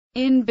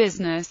In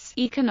business,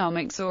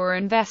 economics or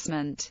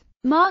investment,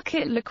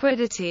 market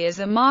liquidity is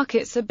a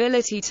market's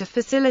ability to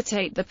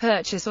facilitate the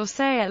purchase or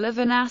sale of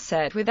an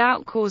asset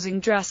without causing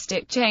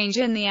drastic change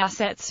in the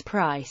asset's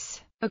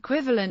price.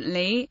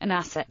 Equivalently, an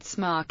asset's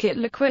market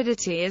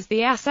liquidity is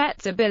the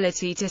asset's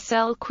ability to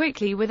sell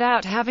quickly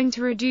without having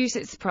to reduce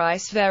its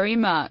price very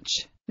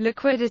much.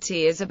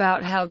 Liquidity is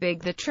about how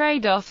big the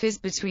trade-off is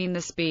between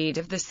the speed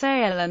of the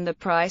sale and the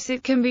price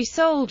it can be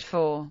sold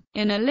for.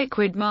 In a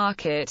liquid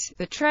market,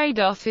 the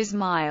trade-off is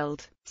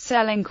mild.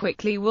 Selling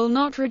quickly will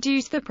not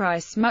reduce the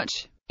price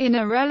much. In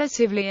a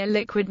relatively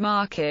illiquid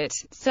market,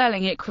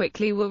 selling it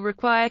quickly will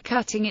require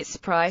cutting its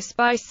price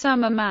by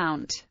some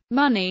amount.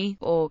 Money,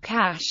 or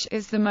cash,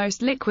 is the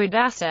most liquid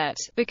asset,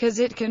 because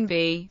it can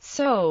be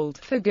sold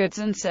for goods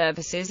and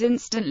services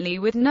instantly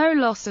with no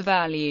loss of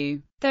value.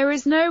 There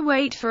is no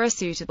wait for a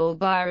suitable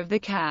buyer of the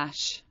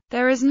cash.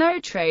 There is no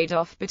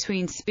trade-off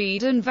between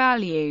speed and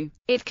value.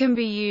 It can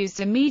be used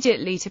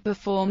immediately to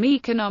perform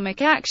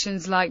economic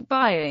actions like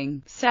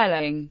buying,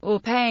 selling, or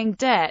paying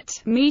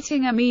debt,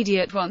 meeting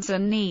immediate wants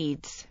and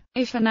needs.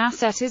 If an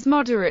asset is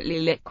moderately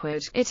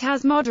liquid, it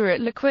has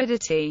moderate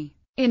liquidity.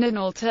 In an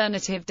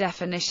alternative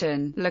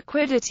definition,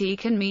 liquidity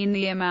can mean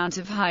the amount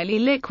of highly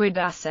liquid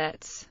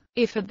assets.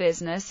 If a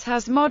business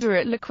has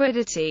moderate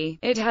liquidity,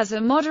 it has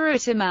a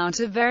moderate amount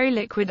of very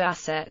liquid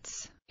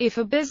assets. If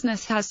a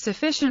business has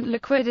sufficient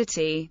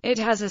liquidity, it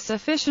has a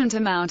sufficient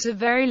amount of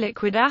very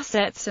liquid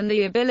assets and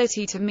the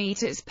ability to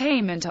meet its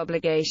payment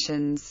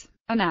obligations.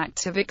 An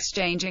act of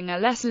exchanging a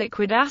less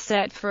liquid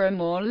asset for a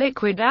more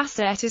liquid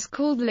asset is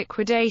called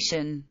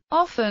liquidation.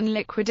 Often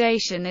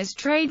liquidation is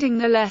trading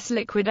the less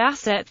liquid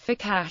asset for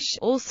cash,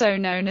 also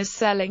known as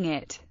selling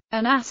it.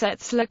 An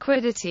asset's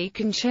liquidity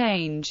can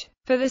change.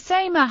 For the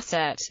same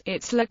asset,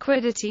 its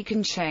liquidity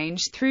can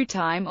change through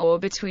time or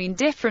between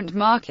different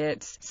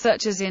markets,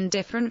 such as in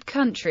different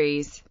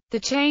countries. The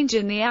change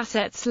in the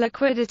asset's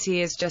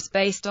liquidity is just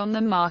based on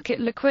the market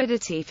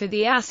liquidity for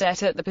the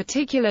asset at the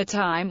particular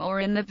time or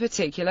in the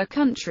particular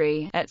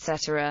country,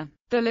 etc.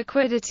 The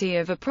liquidity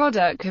of a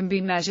product can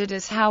be measured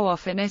as how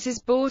often it is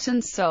bought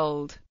and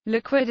sold.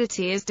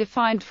 Liquidity is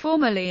defined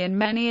formally in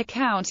many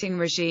accounting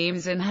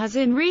regimes and has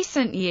in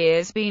recent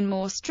years been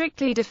more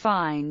strictly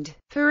defined.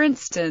 For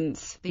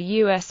instance, the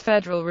U.S.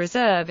 Federal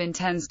Reserve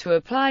intends to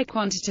apply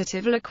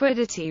quantitative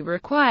liquidity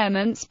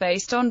requirements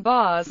based on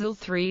Basel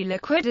III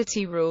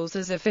liquidity rules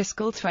as of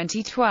fiscal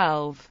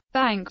 2012.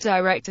 Bank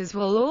directors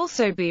will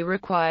also be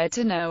required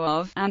to know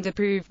of, and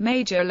approve,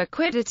 major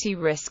liquidity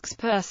risks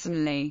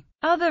personally.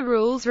 Other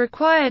rules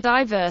require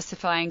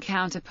diversifying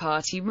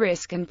counterparty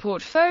risk and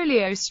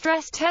portfolio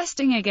stress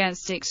testing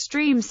against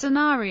extreme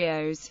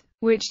scenarios,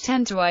 which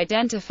tend to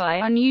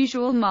identify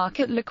unusual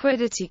market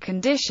liquidity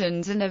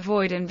conditions and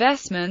avoid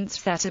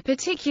investments that are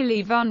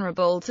particularly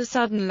vulnerable to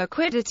sudden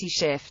liquidity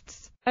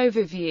shifts.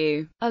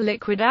 Overview. A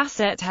liquid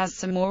asset has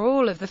some or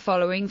all of the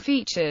following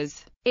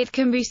features. It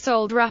can be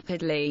sold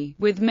rapidly,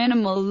 with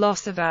minimal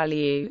loss of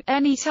value,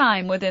 any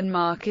time within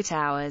market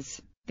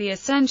hours. The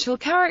essential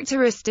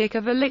characteristic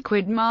of a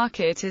liquid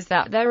market is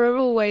that there are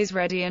always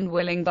ready and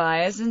willing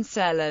buyers and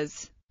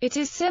sellers. It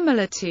is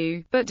similar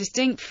to, but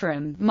distinct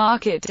from,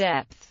 market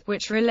depth,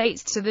 which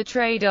relates to the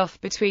trade-off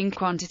between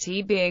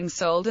quantity being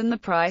sold and the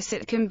price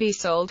it can be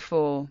sold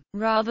for,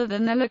 rather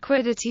than the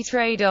liquidity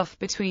trade-off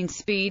between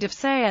speed of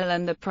sale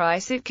and the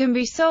price it can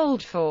be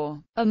sold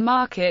for. A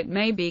market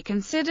may be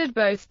considered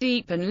both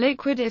deep and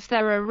liquid if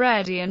there are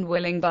ready and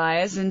willing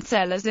buyers and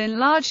sellers in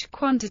large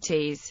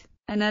quantities.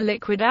 An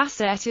illiquid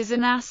asset is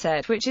an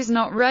asset which is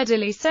not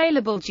readily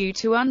saleable due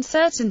to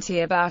uncertainty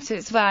about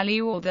its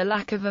value or the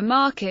lack of a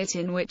market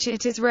in which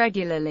it is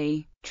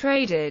regularly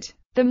traded.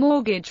 The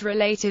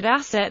mortgage-related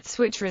assets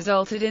which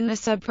resulted in the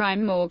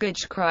subprime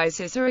mortgage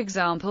crisis are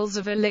examples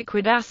of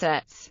illiquid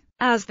assets,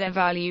 as their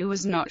value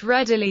was not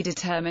readily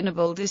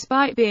determinable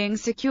despite being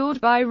secured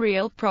by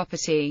real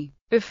property.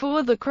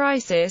 Before the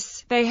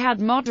crisis, they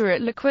had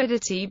moderate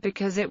liquidity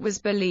because it was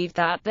believed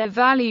that their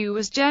value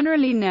was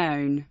generally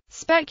known.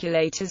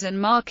 Speculators and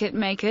market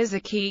makers are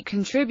key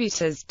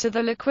contributors to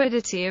the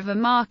liquidity of a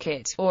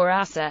market, or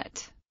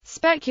asset.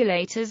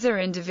 Speculators are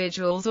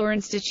individuals or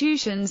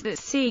institutions that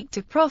seek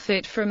to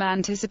profit from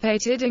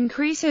anticipated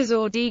increases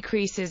or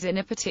decreases in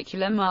a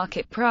particular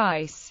market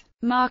price.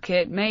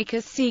 Market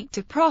makers seek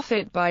to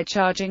profit by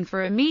charging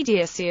for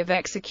immediacy of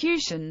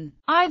execution,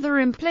 either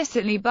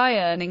implicitly by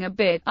earning a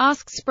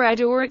bid-ask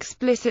spread or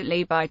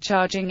explicitly by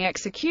charging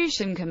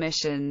execution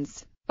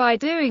commissions. By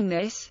doing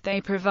this, they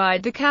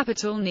provide the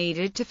capital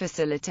needed to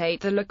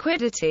facilitate the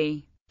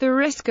liquidity. The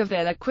risk of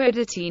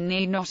illiquidity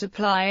need not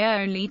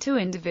apply only to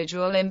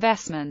individual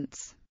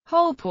investments.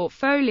 Whole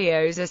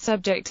portfolios are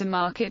subject to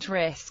market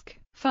risk.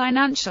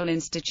 Financial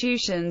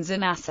institutions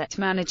and asset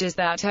managers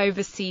that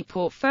oversee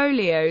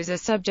portfolios are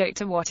subject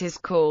to what is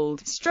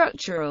called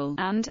structural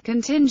and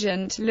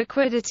contingent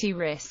liquidity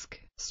risk.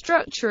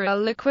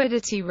 Structural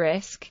liquidity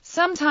risk,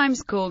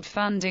 sometimes called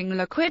funding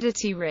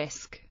liquidity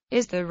risk,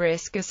 is the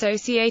risk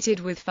associated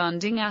with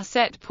funding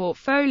asset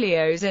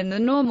portfolios in the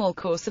normal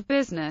course of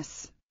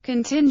business.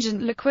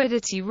 Contingent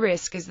liquidity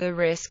risk is the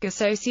risk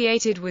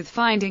associated with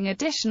finding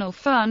additional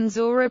funds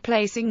or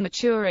replacing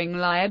maturing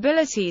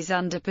liabilities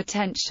under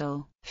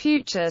potential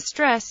future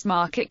stress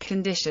market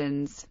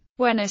conditions.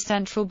 When a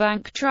central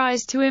bank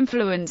tries to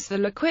influence the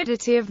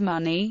liquidity of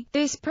money,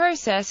 this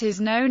process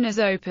is known as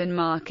open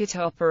market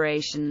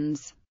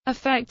operations.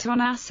 Effect on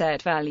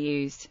asset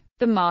values.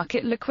 The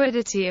market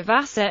liquidity of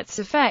assets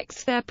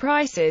affects their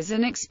prices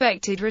and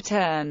expected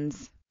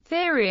returns.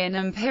 Theory and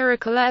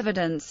empirical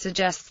evidence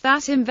suggests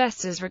that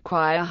investors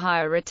require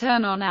higher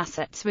return on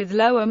assets with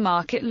lower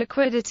market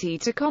liquidity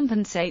to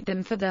compensate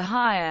them for the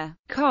higher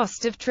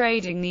cost of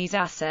trading these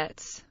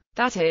assets.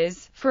 That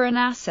is, for an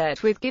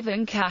asset with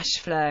given cash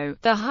flow,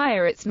 the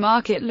higher its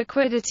market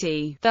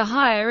liquidity, the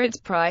higher its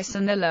price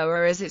and the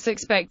lower is its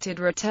expected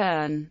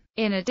return.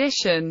 In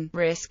addition,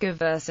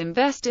 risk-averse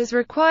investors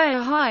require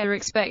higher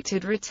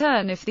expected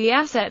return if the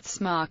asset's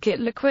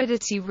market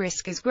liquidity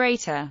risk is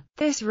greater.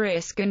 This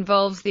risk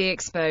involves the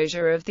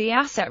exposure of the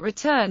asset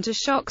return to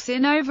shocks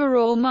in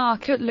overall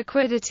market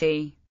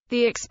liquidity.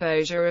 The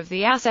exposure of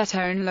the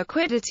asset-owned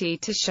liquidity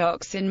to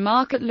shocks in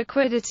market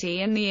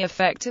liquidity and the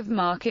effect of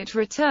market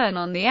return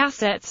on the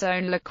asset's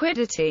own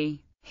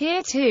liquidity.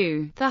 Here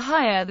too, the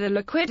higher the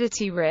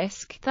liquidity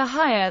risk, the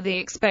higher the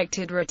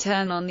expected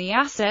return on the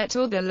asset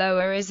or the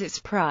lower is its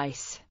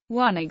price.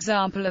 One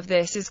example of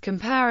this is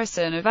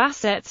comparison of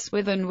assets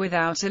with and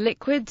without a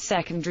liquid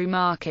secondary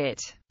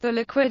market. The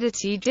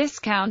liquidity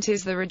discount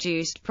is the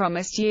reduced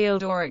promised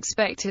yield or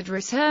expected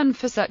return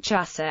for such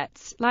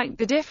assets, like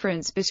the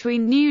difference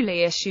between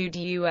newly issued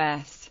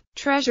U.S.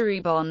 Treasury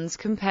bonds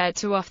compared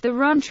to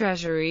off-the-run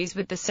treasuries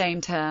with the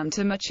same term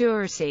to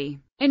maturity.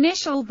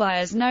 Initial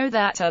buyers know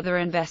that other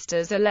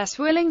investors are less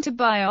willing to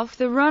buy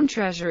off-the-run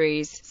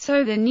treasuries,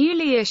 so the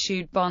newly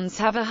issued bonds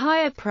have a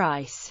higher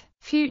price.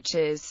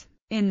 Futures.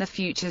 In the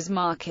futures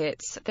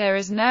markets, there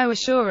is no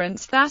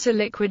assurance that a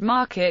liquid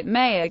market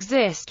may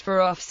exist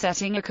for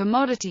offsetting a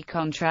commodity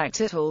contract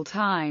at all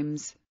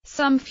times.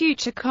 Some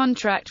future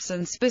contracts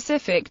and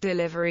specific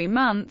delivery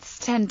months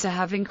tend to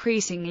have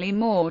increasingly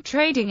more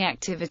trading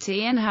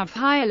activity and have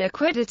higher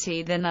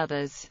liquidity than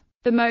others.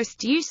 The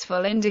most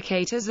useful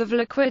indicators of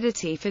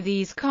liquidity for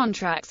these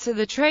contracts are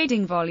the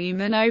trading volume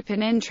and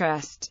open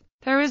interest.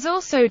 There is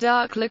also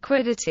dark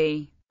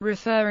liquidity,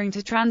 referring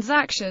to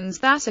transactions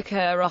that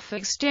occur off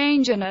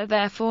exchange and are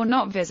therefore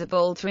not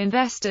visible to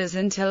investors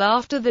until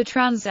after the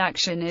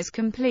transaction is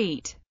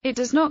complete. It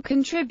does not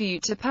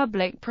contribute to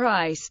public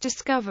price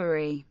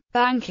discovery.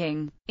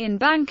 Banking. In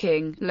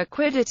banking,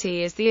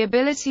 liquidity is the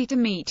ability to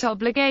meet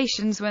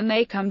obligations when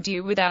they come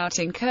due without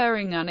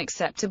incurring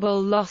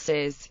unacceptable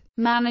losses.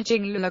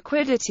 Managing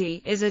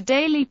liquidity is a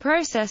daily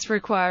process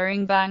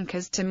requiring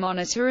bankers to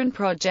monitor and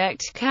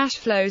project cash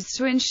flows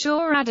to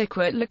ensure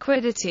adequate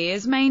liquidity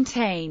is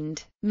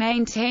maintained.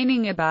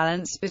 Maintaining a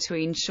balance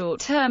between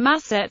short-term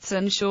assets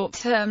and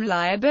short-term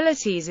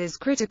liabilities is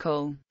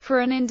critical. For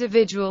an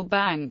individual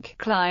bank,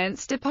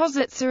 clients'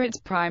 deposits are its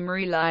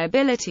primary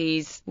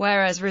liabilities,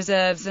 whereas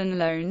reserves and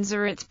loans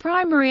are its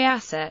primary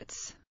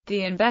assets.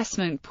 The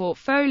investment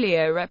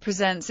portfolio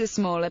represents a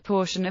smaller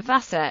portion of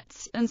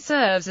assets, and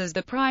serves as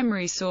the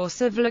primary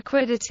source of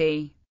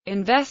liquidity.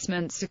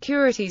 Investment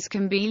securities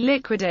can be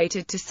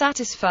liquidated to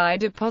satisfy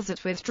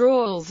deposit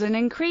withdrawals and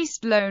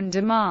increased loan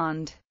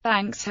demand.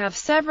 Banks have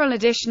several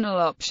additional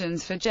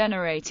options for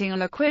generating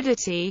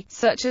liquidity,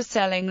 such as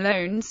selling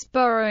loans,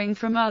 borrowing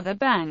from other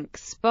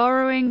banks,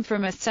 borrowing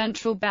from a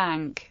central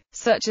bank,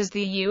 such as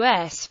the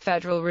U.S.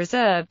 Federal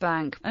Reserve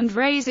Bank, and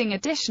raising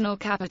additional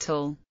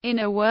capital. In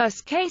a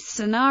worst-case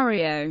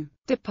scenario,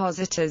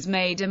 depositors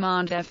may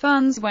demand their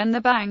funds when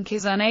the bank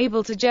is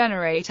unable to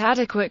generate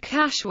adequate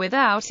cash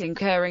without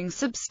incurring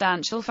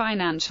substantial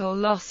financial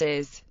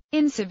losses.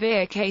 In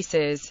severe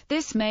cases,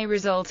 this may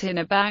result in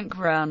a bank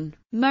run.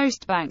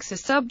 Most banks are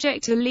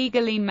subject to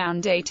legally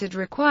mandated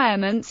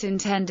requirements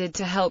intended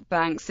to help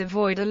banks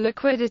avoid a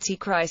liquidity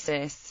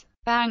crisis.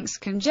 Banks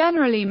can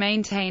generally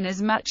maintain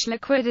as much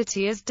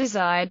liquidity as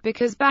desired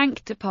because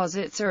bank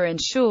deposits are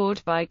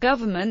insured by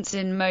governments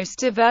in most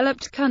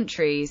developed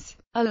countries.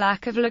 A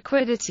lack of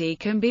liquidity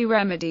can be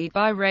remedied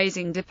by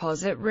raising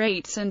deposit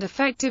rates and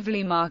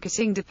effectively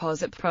marketing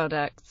deposit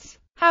products.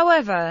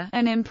 However,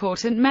 an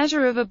important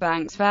measure of a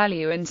bank's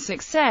value and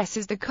success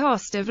is the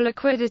cost of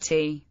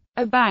liquidity.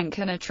 A bank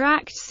can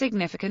attract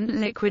significant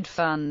liquid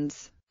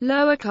funds.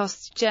 Lower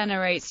costs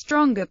generate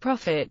stronger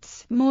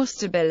profits, more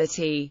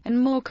stability, and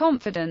more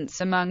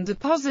confidence among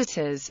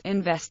depositors,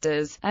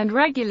 investors, and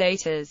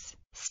regulators.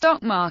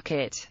 Stock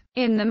market.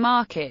 In the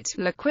market,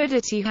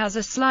 liquidity has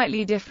a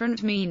slightly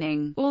different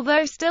meaning,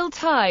 although still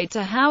tied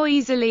to how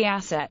easily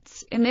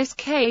assets, in this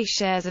case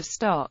shares of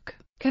stock,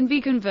 can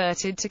be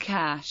converted to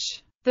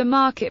cash. The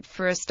market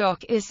for a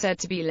stock is said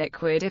to be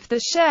liquid if the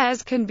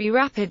shares can be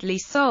rapidly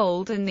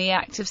sold and the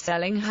act of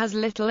selling has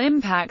little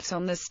impact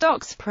on the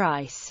stock's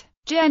price.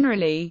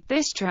 Generally,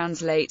 this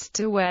translates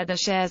to where the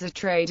shares are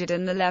traded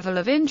and the level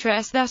of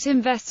interest that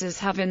investors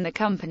have in the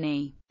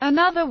company.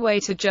 Another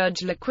way to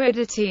judge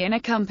liquidity in a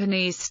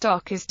company's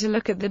stock is to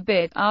look at the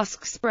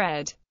bid-ask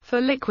spread. For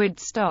liquid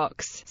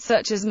stocks,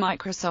 such as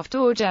Microsoft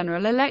or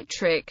General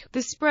Electric,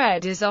 the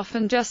spread is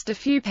often just a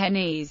few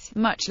pennies,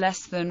 much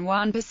less than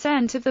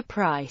 1% of the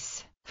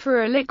price.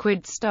 For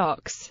illiquid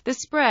stocks, the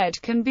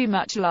spread can be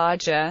much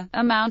larger,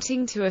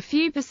 amounting to a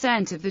few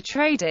percent of the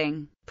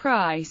trading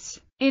price.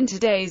 In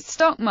today's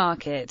stock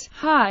market,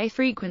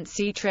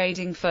 high-frequency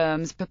trading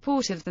firms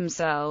purport of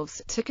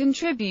themselves to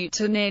contribute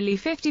to nearly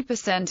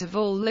 50% of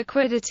all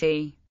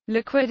liquidity.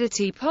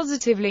 Liquidity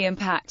positively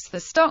impacts the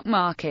stock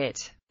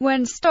market.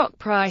 When stock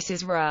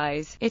prices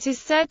rise, it is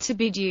said to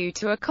be due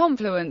to a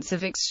confluence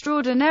of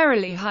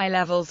extraordinarily high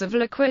levels of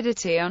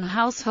liquidity on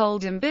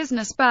household and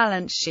business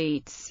balance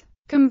sheets,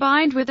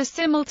 combined with a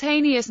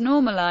simultaneous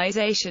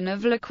normalization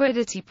of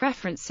liquidity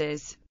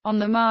preferences. On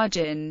the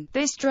margin,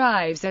 this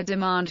drives a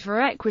demand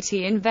for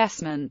equity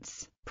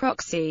investments.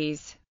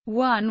 Proxies.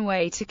 One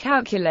way to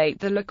calculate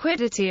the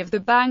liquidity of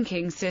the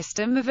banking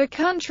system of a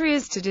country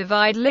is to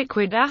divide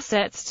liquid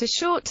assets to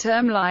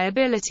short-term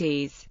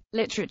liabilities.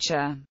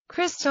 Literature.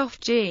 Christophe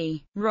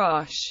G.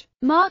 Roche.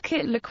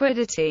 Market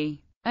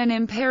liquidity. An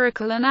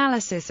empirical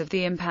analysis of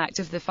the impact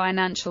of the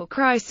financial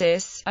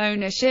crisis,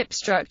 ownership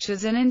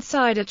structures and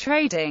insider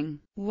trading.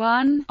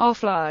 1.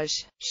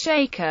 Offlage.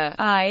 Shaker,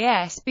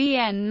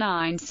 ISBN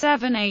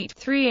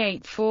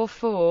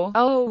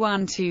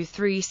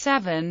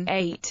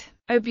 978-3844-01237-8.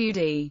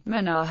 Obudi,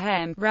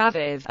 Menahem,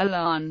 Raviv,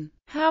 Alon.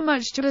 How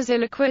much does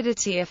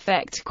illiquidity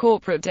affect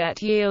corporate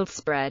debt yield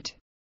spread?